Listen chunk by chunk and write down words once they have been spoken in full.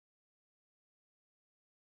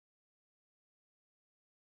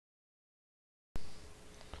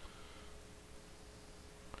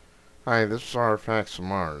Hi, this is Artifacts of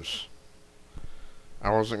Mars. I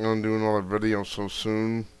wasn't going to do another video so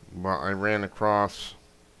soon, but I ran across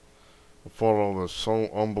a photo that's so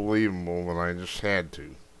unbelievable that I just had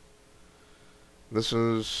to. This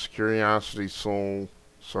is Curiosity Sol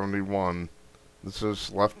 71. This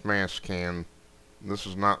is left mass cam. This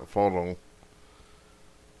is not a photo.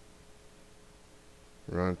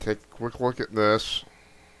 We're going to take a quick look at this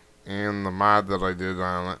and the mod that I did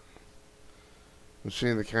on it. You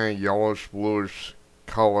see the kind of yellowish bluish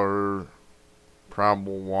color,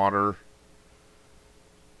 probable water.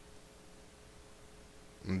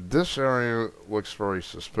 This area looks very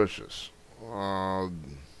suspicious.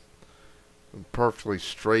 Perfectly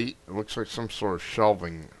straight. It looks like some sort of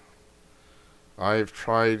shelving. I've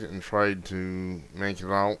tried and tried to make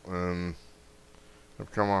it out and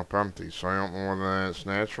have come up empty, so I don't know whether that's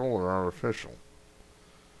natural or artificial.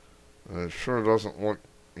 And it sure doesn't look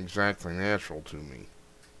exactly natural to me.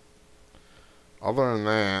 Other than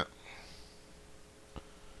that,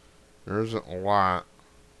 there isn't a lot.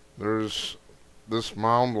 There's this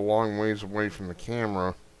mound a long ways away from the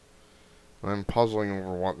camera. I'm puzzling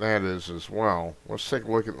over what that is as well. Let's take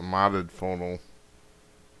a look at the modded photo.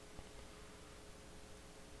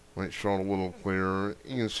 Might show it a little clearer.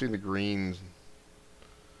 You can see the green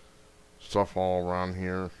stuff all around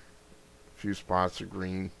here. A few spots of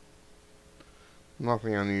green.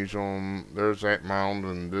 Nothing unusual. There's that mound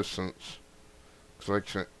in the distance.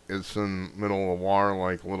 Looks like it's in the middle of the water,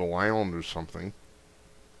 like a little island or something.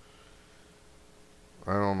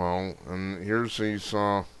 I don't know. And here's these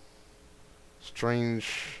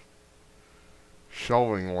strange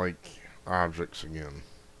shelving-like objects again.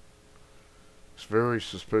 It's very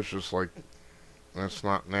suspicious, like that's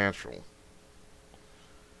not natural.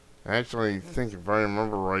 I actually think, if I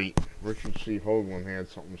remember right, Richard C. Hoagland had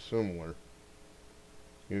something similar.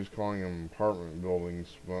 He was calling them apartment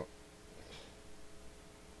buildings, but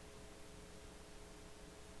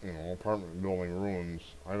you know, apartment building ruins.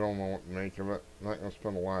 I don't know what to make of it. I'm not going to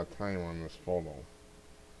spend a lot of time on this photo.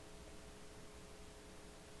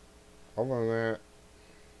 Other than that,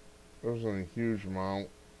 there wasn't a huge amount.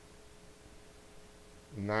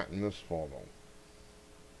 Not in this photo.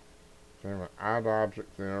 So I have an odd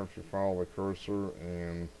object there if you follow the cursor,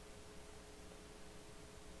 and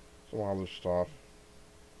some other stuff.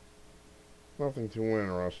 Nothing too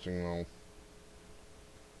interesting though.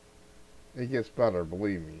 It gets better,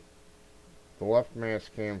 believe me. The left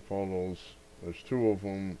mass cam photos, there's two of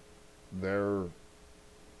them, they're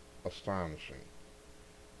astonishing.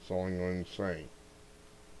 That's all I'm going to say.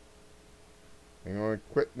 I'm going to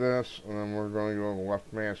quit this, and then we're going to go to the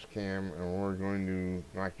left mass cam, and we're going to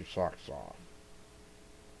knock your socks off.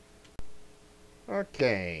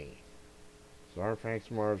 Okay. It's Artifacts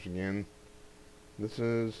of Mars again. This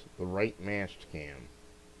is the right mass cam.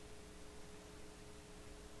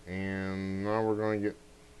 And now we're going to get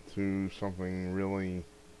to something really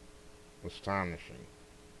astonishing.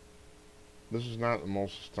 This is not the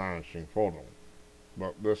most astonishing photo,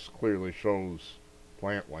 but this clearly shows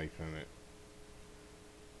plant life in it.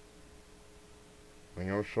 I'm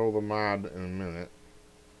going to show the mod in a minute.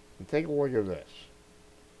 And take a look at this.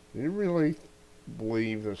 Do you really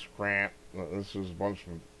believe this crap, that this is a bunch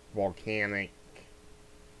of volcanic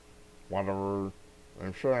whatever?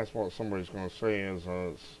 I'm sure that's what somebody's going to say is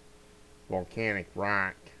it's volcanic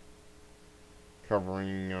rock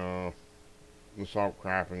covering this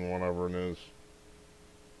outcropping, whatever it is.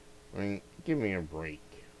 I mean, give me a break.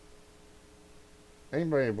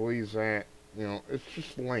 Anybody who believes that, you know, it's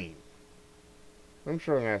just lame. I'm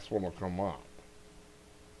sure that's what'll come up.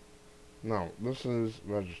 No, this is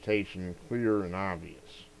vegetation, clear and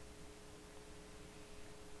obvious.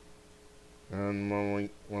 And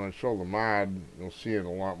when I show the mod, you'll see it a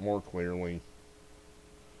lot more clearly.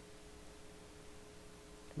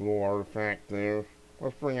 Little artifact there.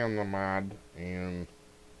 Let's bring on the mod, and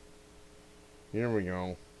here we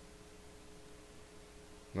go.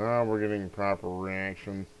 Now we're getting proper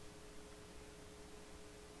reaction.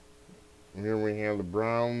 And here we have the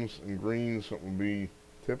browns and greens that will be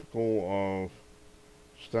typical of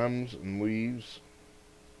stems and leaves.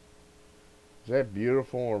 Is that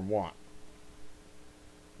beautiful or what?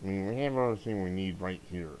 I mean, we have everything we need right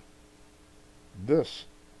here. This,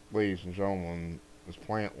 ladies and gentlemen, is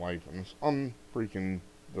plant life, and it's unfreaking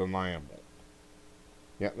deniable.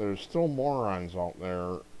 Yet there's still morons out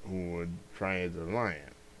there who would try to deny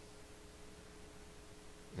it.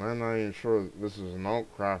 I'm not even sure that this is an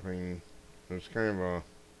outcropping. There's kind of a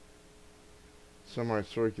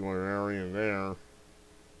semicircular area there.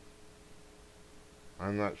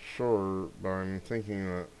 I'm not sure, but I'm thinking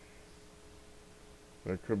that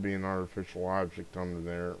There could be an artificial object under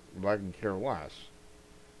there, but I can care less.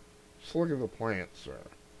 Just look at the plants there.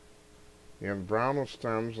 You have brown of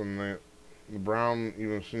stems, and the brown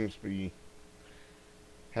even seems to be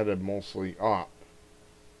headed mostly up.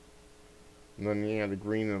 And then you have the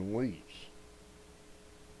green of the leaves.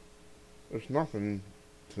 There's nothing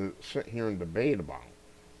to sit here and debate about.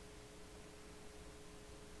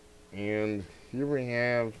 And here we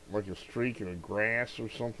have like a streak of grass or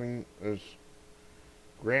something. There's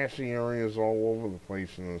grassy areas all over the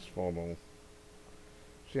place in this photo.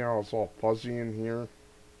 See how it's all fuzzy in here?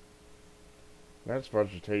 That's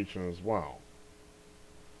vegetation as well.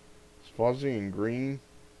 It's fuzzy and green,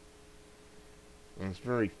 and it's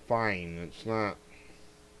very fine. It's not,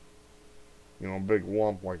 you know, a big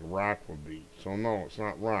lump like a rock would be. So no, it's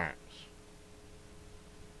not rocks.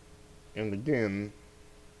 And again,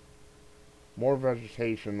 more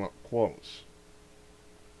vegetation up close.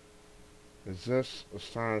 Is this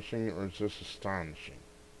astonishing or is this astonishing?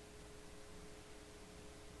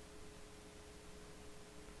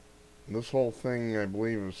 This whole thing, I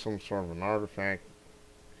believe, is some sort of an artifact.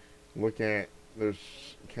 Look at, there's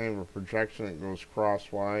kind of a projection that goes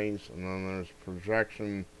crosswise, and then there's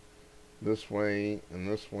projection this way and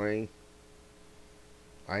this way.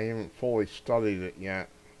 I haven't fully studied it yet,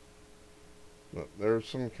 but there's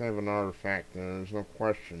some kind of an artifact there, there's no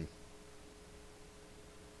question.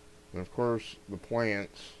 And of course, the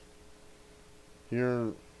plants. Here,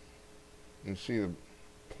 you can see the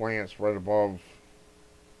plants right above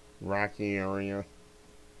rocky area.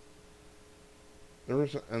 There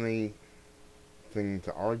isn't anything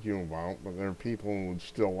to argue about, but there are people who would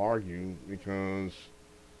still argue because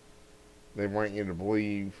they want you to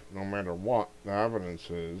believe, no matter what the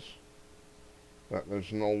evidence is, that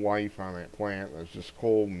there's no life on that plant, that's just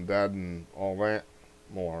cold and dead and all that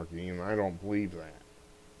malarkey, and I don't believe that.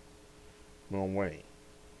 No way.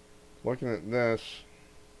 Looking at this,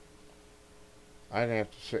 I'd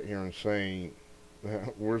have to sit here and say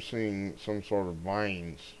that we're seeing some sort of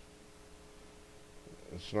vines.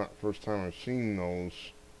 It's not the first time I've seen those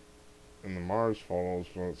in the Mars photos,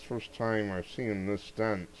 but it's the first time I've seen them this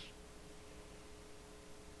dense.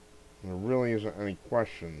 There really isn't any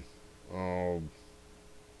question. It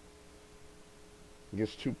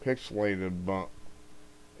gets too pixelated, but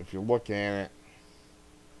if you look at it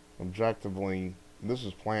objectively, this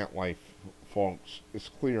is plant life, folks. It's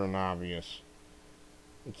clear and obvious.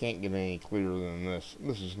 You can't get any clearer than this.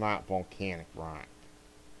 This is not volcanic rock.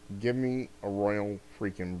 Give me a royal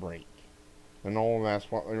freaking break. And all of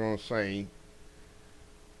that's what they're going to say.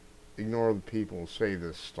 Ignore the people who say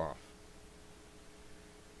this stuff.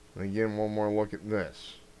 And again, one more look at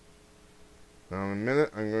this. Now in a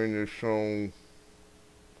minute, I'm going to show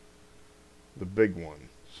the big one.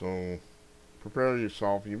 So prepare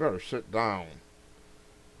yourself. You better sit down,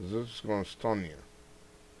 because this is going to stun you.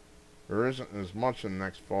 There isn't as much in the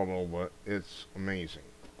next photo, but it's amazing.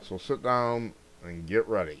 So sit down and get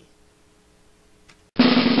ready.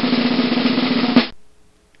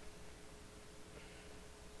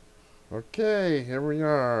 Okay, here we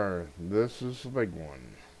are. This is the big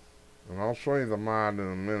one. And I'll show you the mod in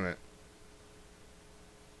a minute.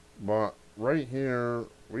 But right here,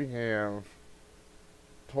 we have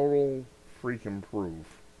total freaking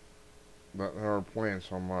proof that there are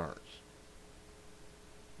plants on Mars.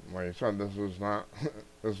 Like I said, this is not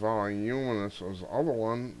as voluminous as the other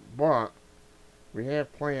one, but we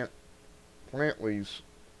have plant leaves.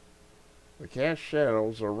 The cast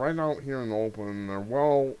shadows are right out here in the open, and they're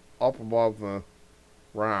well up above the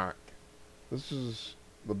rock. This is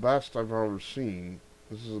the best I've ever seen.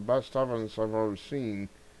 This is the best evidence I've ever seen,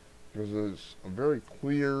 because it's a very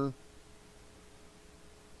clear,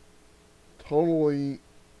 totally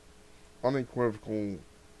unequivocal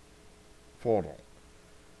photo.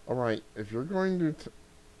 Alright, if you're going to,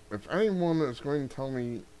 if anyone is going to tell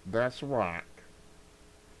me that's a rock,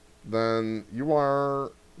 then you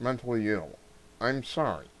are mentally ill. I'm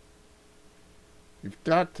sorry. You've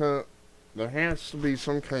got to, there has to be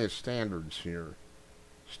some kind of standards here.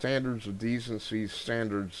 Standards of decency,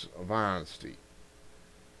 standards of honesty.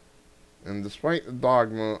 And despite the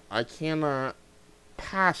dogma, I cannot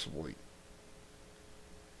possibly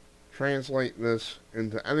translate this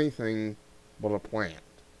into anything but a plant.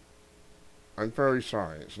 I'm very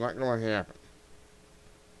sorry, it's not going to happen.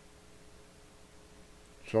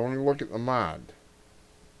 So when we look at the mod,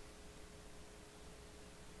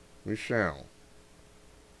 we shall.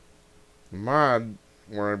 The mod,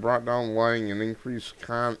 where I brought down lighting and increased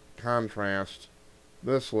contrast,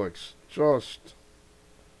 this looks just,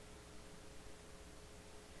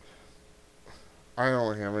 I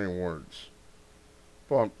don't have any words.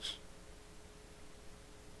 Folks,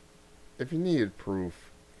 if you needed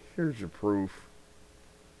proof, here's your proof.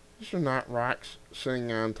 These are not rocks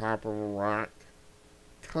sitting on top of a rock.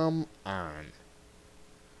 Come on.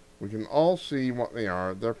 We can all see what they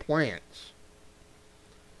are. They're plants.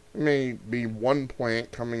 It may be one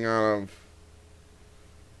plant coming out of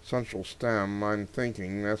central stem, I'm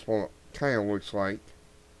thinking. That's what it kind of looks like.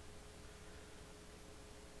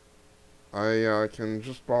 I can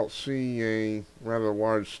just about see a rather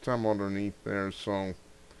large stem underneath there, so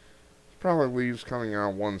it's probably leaves coming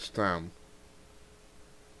out of one stem.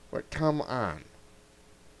 But come on.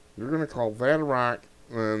 You're going to call that a rock,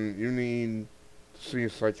 then you need to see a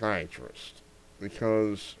psychiatrist.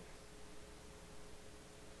 Because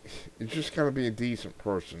you just got to be a decent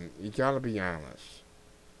person. You got to be honest.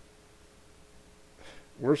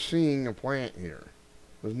 We're seeing a plant here.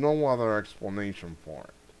 There's no other explanation for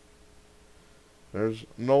it. There's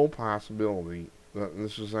no possibility that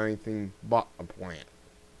this is anything but a plant.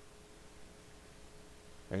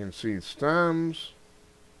 I can see the stems.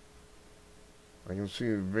 I can see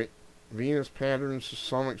the Venus patterns to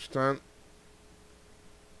some extent.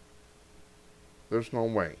 There's no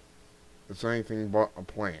way it's anything but a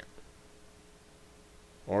plant.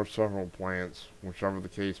 Or several plants, whichever the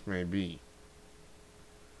case may be.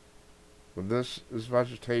 But this is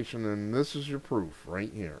vegetation, and this is your proof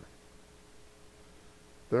right here.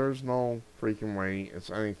 There's no freaking way it's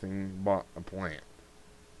anything but a plant.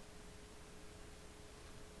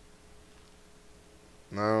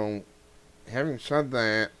 Now, having said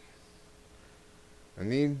that, I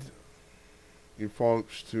need you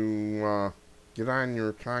folks to get on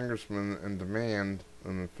your congressman and demand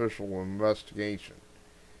an official investigation.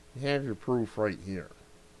 You have your proof right here.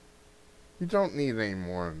 You don't need any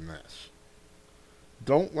more than this.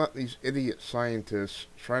 Don't let these idiot scientists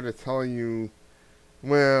try to tell you,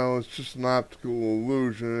 well, it's just an optical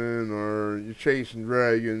illusion, or you're chasing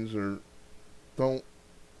dragons, or don't.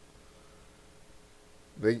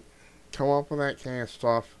 They come up with that kind of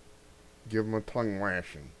stuff, give them a tongue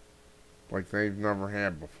lashing, like they've never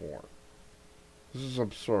had before. This is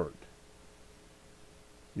absurd.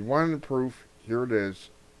 You wanted proof, here it is.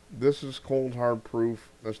 This is cold hard proof.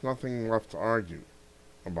 There's nothing left to argue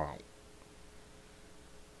about.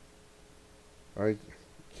 I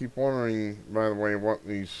keep wondering, by the way, what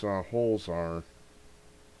these holes are.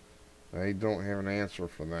 I don't have an answer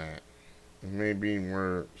for that. It may be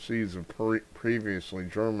where seeds have previously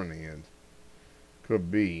germinated. Could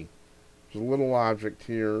be. There's a little object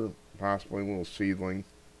here, possibly a little seedling.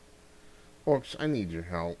 Folks, I need your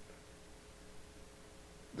help.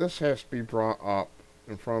 This has to be brought up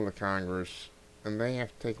in front of the Congress, and they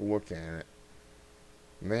have to take a look at it.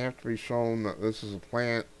 And they have to be shown that this is a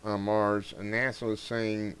plant on Mars, and NASA is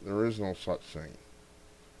saying there is no such thing.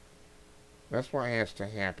 That's what has to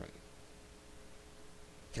happen.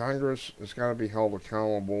 Congress has got to be held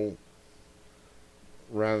accountable.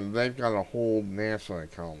 Rather, they've got to hold NASA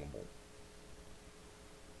accountable.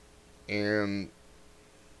 And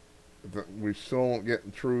if we still don't get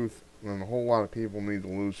the truth, then a whole lot of people need to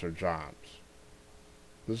lose their jobs.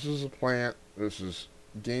 This is a plant. This is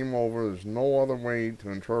game over. There's no other way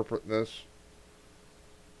to interpret this.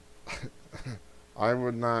 I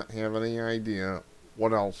would not have any idea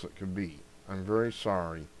what else it could be. I'm very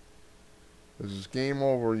sorry. This is game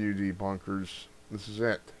over, you debunkers. This is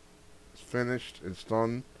it. It's finished. It's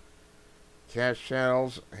done. Cast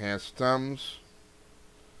Shadows has stems,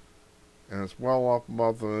 and it's well up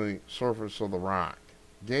above the surface of the rock.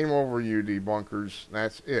 Game over, you debunkers.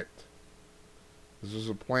 That's it. This is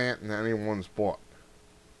a plant in anyone's book.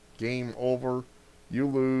 Game over. You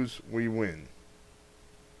lose, we win.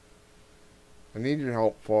 I need your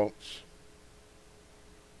help, folks.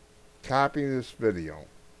 Copy this video.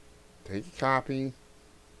 Take a copy.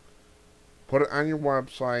 Put it on your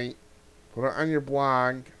website. Put it on your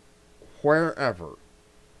blog. Wherever.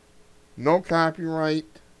 No copyright.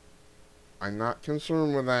 I'm not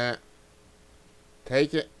concerned with that.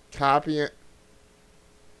 Take it. Copy it.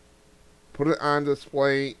 Put it on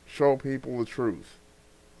display. Show people the truth.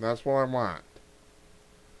 That's what I want.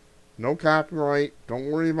 No copyright. Don't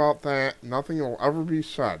worry about that. Nothing will ever be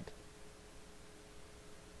said.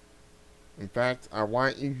 In fact, I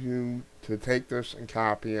want you to take this and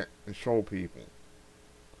copy it and show people.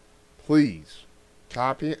 Please,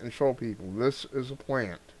 copy it and show people. This is a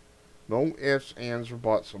plant. No ifs, ands, or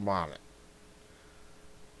buts about it.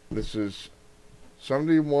 This is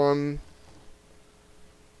 71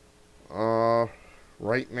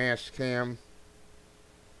 right mask cam.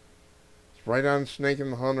 It's right on Snake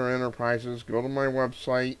and the Hunter Enterprises. Go to my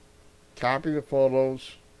website, copy the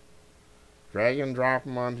photos, drag and drop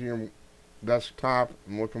them onto your desktop,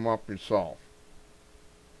 and look them up yourself.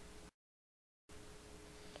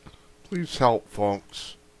 Please help,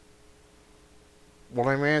 folks. What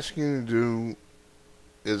I'm asking you to do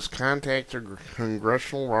is contact a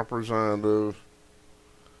congressional representative,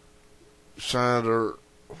 senator,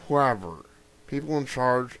 whoever, people in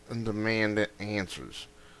charge, and demand answers.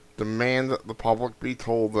 Demand that the public be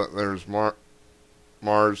told that there's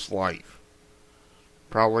Mars life.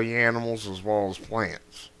 Probably animals as well as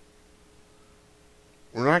plants.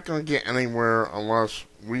 We're not going to get anywhere unless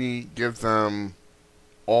we give them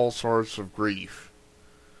all sorts of grief.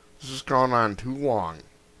 This has gone on too long.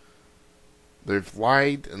 They've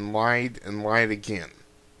lied and lied and lied again.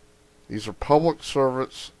 These are public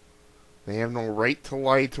servants. They have no right to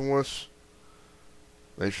lie to us.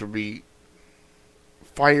 They should be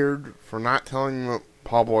fired for not telling the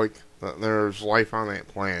public that there's life on that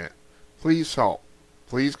planet. Please help.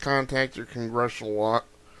 Please contact your congressional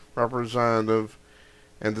representative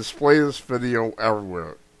and display this video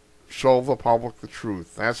everywhere. Show the public the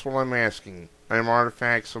truth. That's what I'm asking. I'm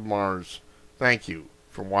Artifacts of Mars. Thank you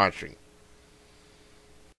for watching.